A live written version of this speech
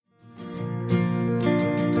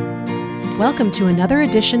Welcome to another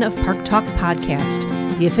edition of Park Talk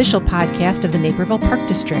Podcast, the official podcast of the Naperville Park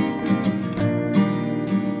District.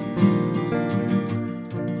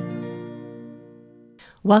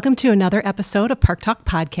 Welcome to another episode of Park Talk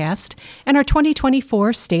Podcast and our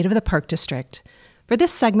 2024 State of the Park District. For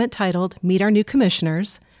this segment titled Meet Our New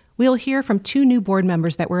Commissioners, we'll hear from two new board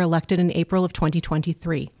members that were elected in April of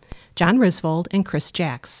 2023, John Risvold and Chris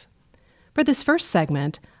Jacks. For this first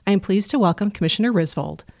segment, I am pleased to welcome Commissioner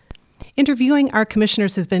Risvold. Interviewing our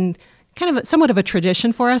commissioners has been somewhat of a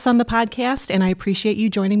tradition for us on the podcast, and I appreciate you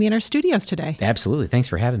joining me in our studios today. Absolutely. Thanks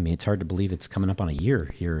for having me. It's hard to believe it's coming up on a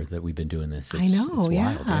year here that we've been doing this. I know, it's wild,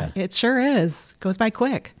 yeah. It sure is. Goes by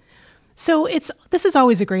quick. So this is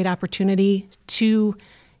always a great opportunity to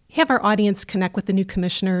have our audience connect with the new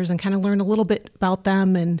commissioners and kind of learn a little bit about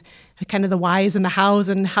them and kind of the whys and the hows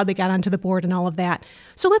and how they got onto the board and all of that.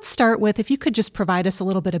 So let's start with, if you could just provide us a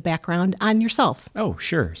little bit of background on yourself. Oh,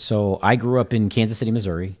 sure. So I grew up in Kansas City,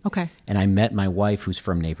 Missouri. Okay. And I met my wife, who's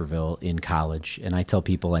from Naperville, in college. And I tell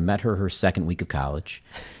people I met her second week of college.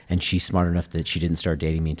 And she's smart enough that she didn't start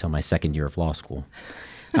dating me until my second year of law school.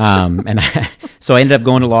 So I ended up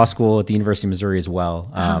going to law school at the University of Missouri as well,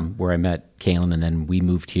 where I met Kaylin, and then we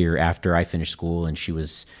moved here after I finished school, and she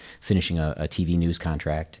was finishing a TV news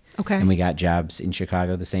contract. Okay. And we got jobs in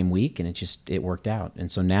Chicago the same week, and it worked out. And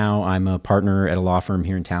so now I'm a partner at a law firm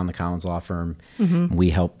here in town, the Collins Law Firm. Mm-hmm. We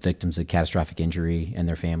help victims of catastrophic injury and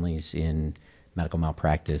their families in medical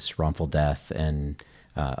malpractice, wrongful death, and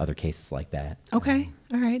other cases like that. Okay.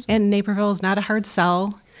 All right. And Naperville is not a hard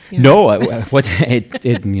sell. What's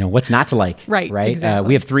not to like? Right. Exactly.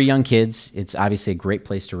 We have 3 young kids. It's obviously a great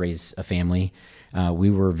place to raise a family.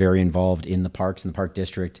 We were very involved in the parks and the park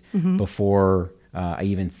district before I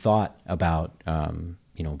even thought about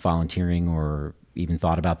volunteering or even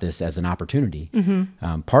thought about this as an opportunity.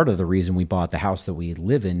 Mm-hmm. Part of the reason we bought the house that we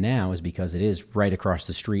live in now is because it is right across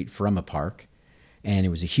the street from a park. And it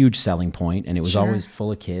was a huge selling point, and it was always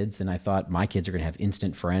full of kids. And I thought my kids are going to have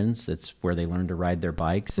instant friends. It's where they learn to ride their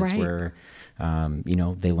bikes. It's where,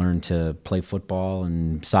 they learn to play football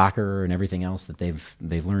and soccer and everything else that they've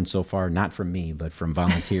learned so far, not from me, but from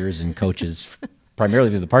volunteers and coaches,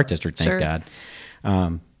 primarily through the Park District, thank God.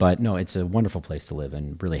 But no, it's a wonderful place to live,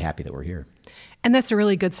 and really happy that we're here. And that's a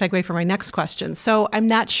really good segue for my next question. So I'm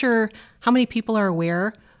not sure how many people are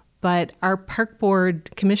aware, but our park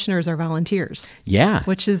board commissioners are volunteers. Yeah.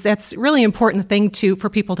 That's really important thing for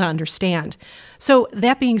people to understand. So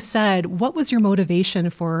that being said, what was your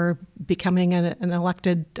motivation for becoming an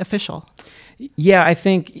elected official? Yeah, I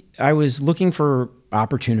think I was looking for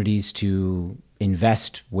opportunities to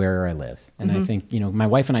invest where I live. And I think, my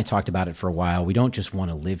wife and I talked about it for a while. We don't just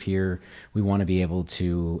want to live here. We want to be able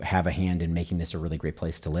to have a hand in making this a really great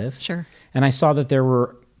place to live. Sure. And I saw that there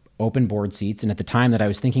were open board seats. And at the time that I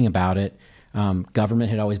was thinking about it,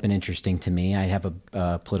 government had always been interesting to me. I have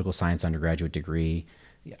a political science undergraduate degree.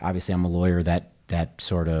 Obviously, I'm a lawyer. That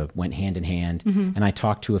sort of went hand in hand. Mm-hmm. And I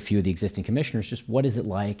talked to a few of the existing commissioners, just what is it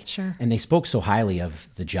like? Sure. And they spoke so highly of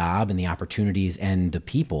the job and the opportunities and the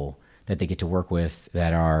people that they get to work with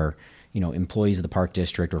that are, employees of the Park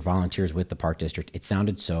District or volunteers with the Park District. It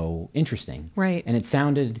sounded so interesting. Right. And it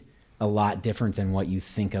sounded a lot different than what you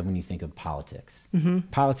think of when you think of politics. Mm-hmm.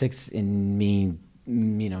 Politics in me,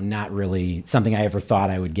 not really something I ever thought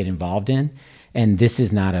I would get involved in. And this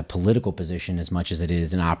is not a political position as much as it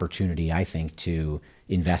is an opportunity, I think, to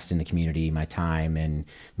invest in the community, my time, and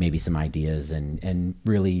maybe some ideas, and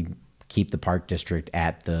really keep the Park District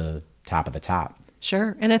at the top of the top.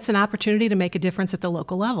 Sure. And it's an opportunity to make a difference at the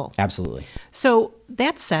local level. Absolutely. So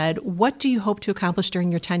that said, what do you hope to accomplish during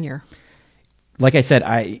your tenure? Like I said,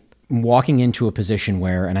 I'm walking into a position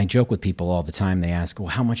where, and I joke with people all the time, they ask, well,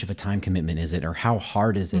 how much of a time commitment is it, or how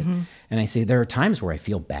hard is it? Mm-hmm. And I say, there are times where I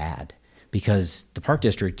feel bad because the Park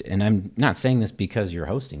District, and I'm not saying this because you're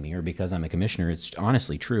hosting me or because I'm a commissioner, it's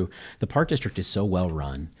honestly true, the Park District is so well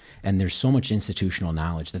run, and there's so much institutional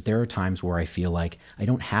knowledge that there are times where I feel like I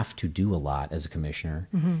don't have to do a lot as a commissioner,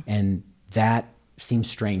 and that seems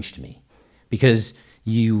strange to me because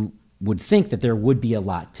you would think that there would be a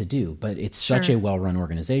lot to do, but it's such a well-run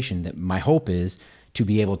organization that my hope is to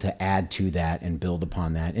be able to add to that and build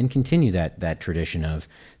upon that and continue that tradition of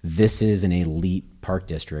this is an elite park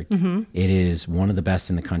district. Mm-hmm. It is one of the best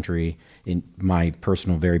in the country. In my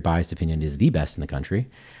personal, very biased opinion, is the best in the country.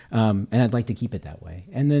 And I'd like to keep it that way.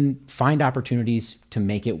 And then find opportunities to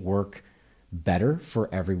make it work better for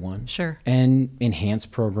everyone. Sure. And enhance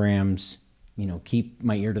programs, keep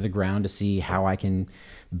my ear to the ground to see how I can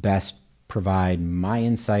best provide my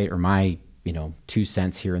insight or my 2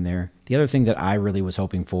 cents here and there. The other thing that I really was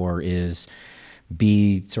hoping for is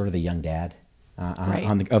be sort of the young dad.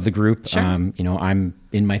 of the group. Sure. I'm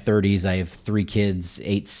in my 30s. I have 3 kids,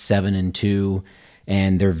 8, 7, and 2,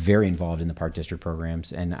 and they're very involved in the Park District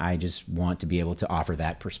programs. And I just want to be able to offer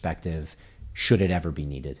that perspective should it ever be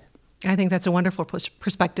needed. I think that's a wonderful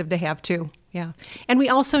perspective to have too. Yeah. And we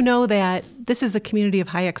also know that this is a community of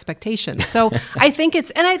high expectations. So I think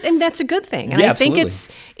and that's a good thing. And Yeah, I think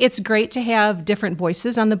absolutely. it's great to have different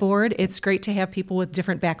voices on the board. It's great to have people with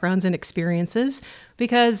different backgrounds and experiences,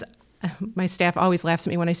 because my staff always laughs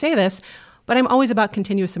at me when I say this, but I'm always about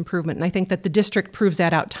continuous improvement. And I think that the district proves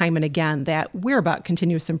that out time and again, that we're about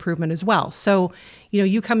continuous improvement as well. So,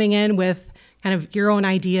 you coming in with kind of your own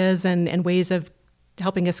ideas and ways of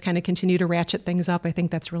helping us kind of continue to ratchet things up, I think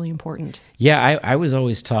that's really important. Yeah, I was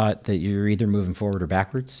always taught that you're either moving forward or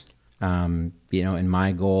backwards. And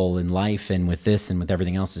my goal in life and with this and with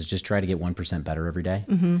everything else is just try to get 1% better every day.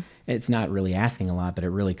 Mm-hmm. It's not really asking a lot, but it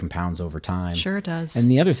really compounds over time. Sure it does. And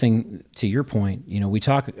the other thing, to your point, we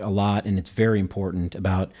talk a lot, and it's very important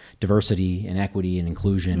about diversity and equity and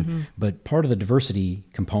inclusion. Mm-hmm. But part of the diversity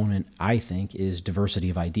component, I think, is diversity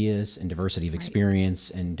of ideas and diversity of experience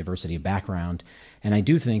and diversity of background. And I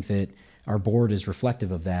do think that our board is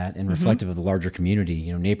reflective of that and reflective of the larger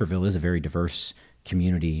community. Naperville is a very diverse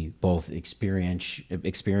community, both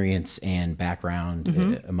experience and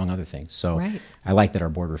background, among other things. So I like that our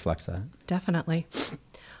board reflects that. Definitely.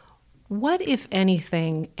 What, if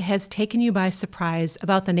anything, has taken you by surprise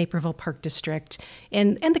about the Naperville Park District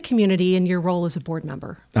and the community and your role as a board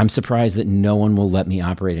member? I'm surprised that no one will let me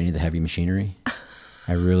operate any of the heavy machinery.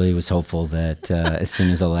 I really was hopeful that as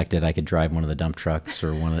soon as elected, I could drive one of the dump trucks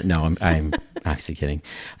or one of the... No, I'm obviously kidding.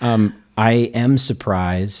 I am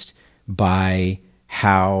surprised by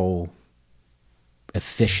how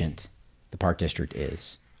efficient the Park District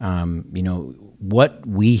is. What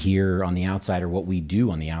we hear on the outside or what we do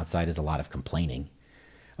on the outside is a lot of complaining.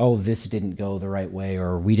 Oh, this didn't go the right way,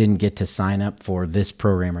 or we didn't get to sign up for this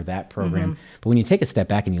program or that program. But when you take a step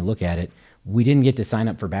back and you look at it, we didn't get to sign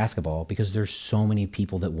up for basketball because there's so many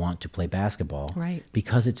people that want to play basketball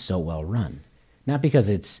because it's so well run. Not because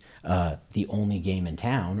it's the only game in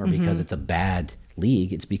town or because it's a bad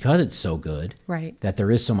league. It's because it's so good that there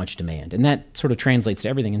is so much demand. And that sort of translates to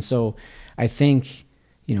everything. And so I think,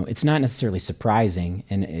 it's not necessarily surprising,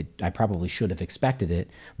 and I probably should have expected it,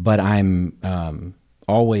 but I'm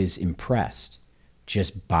always impressed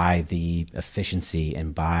just by the efficiency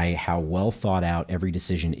and by how well thought out every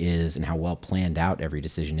decision is and how well planned out every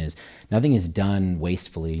decision is. Nothing is done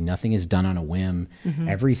wastefully. Nothing is done on a whim.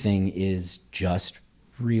 Everything is just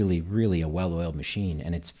really, really a well-oiled machine,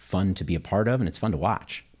 and it's fun to be a part of, and it's fun to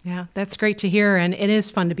watch. Yeah, that's great to hear, and it is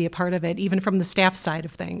fun to be a part of it, even from the staff side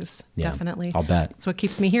of things. Yeah, definitely. I'll bet. That's what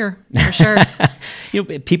keeps me here, for sure.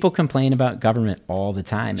 People complain about government all the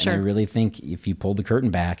time, Sure. and I really think if you pull the curtain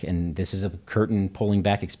back, and this is a curtain pulling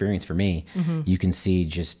back experience for me, you can see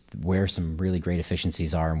just where some really great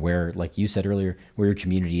efficiencies are and where, like you said earlier, where your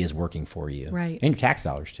community is working for you. Right. And your tax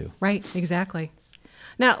dollars, too. Right, exactly.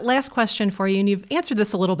 Now, last question for you, and you've answered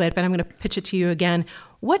this a little bit, but I'm going to pitch it to you again.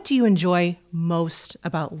 What do you enjoy most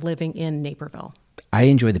about living in Naperville? I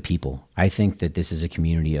enjoy the people. I think that this is a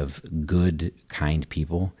community of good, kind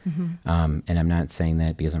people. And I'm not saying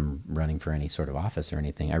that because I'm running for any sort of office or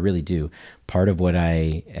anything. I really do. Part of what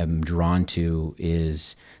I am drawn to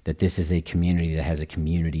is that this is a community that has a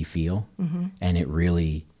community feel, and it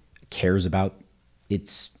really cares about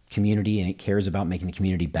its community, and it cares about making the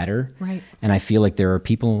community better. Right. And I feel like there are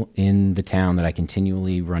people in the town that I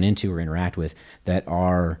continually run into or interact with that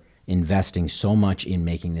are investing so much in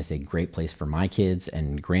making this a great place for my kids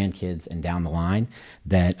and grandkids and down the line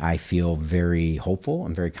that I feel very hopeful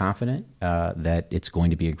and very confident that it's going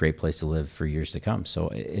to be a great place to live for years to come. So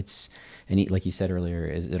it's, and like you said earlier,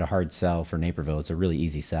 is it a hard sell for Naperville? It's a really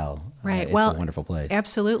easy sell. Right. It's well, a wonderful place.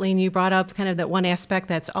 Absolutely. And you brought up kind of that one aspect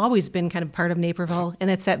that's always been kind of part of Naperville, and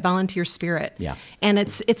it's that volunteer spirit. Yeah. And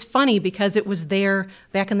it's funny because it was there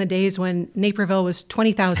back in the days when Naperville was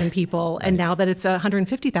 20,000 people, and now that it's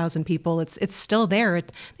 150,000 people, it's still there. I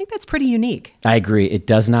think that's pretty unique. I agree. It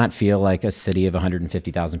does not feel like a city of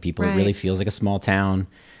 150,000 people. Right. It really feels like a small town.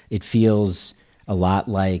 It feels a lot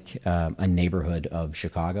like a neighborhood of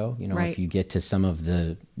Chicago. Right. If you get to some of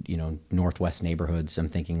the, northwest neighborhoods, I'm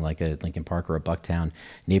thinking like a Lincoln Park or a Bucktown,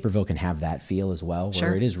 Naperville can have that feel as well, where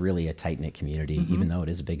Sure. it is really a tight-knit community, even though it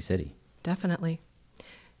is a big city. Definitely.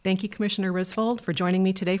 Thank you, Commissioner Risvold, for joining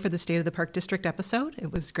me today for the State of the Park District episode.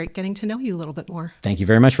 It was great getting to know you a little bit more. Thank you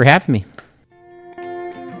very much for having me.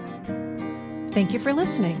 Thank you for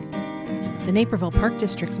listening. The Naperville Park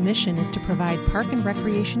District's mission is to provide park and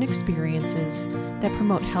recreation experiences that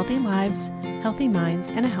promote healthy lives, healthy minds,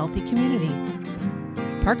 and a healthy community.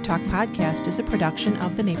 Park Talk podcast is a production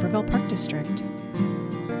of the Naperville Park District.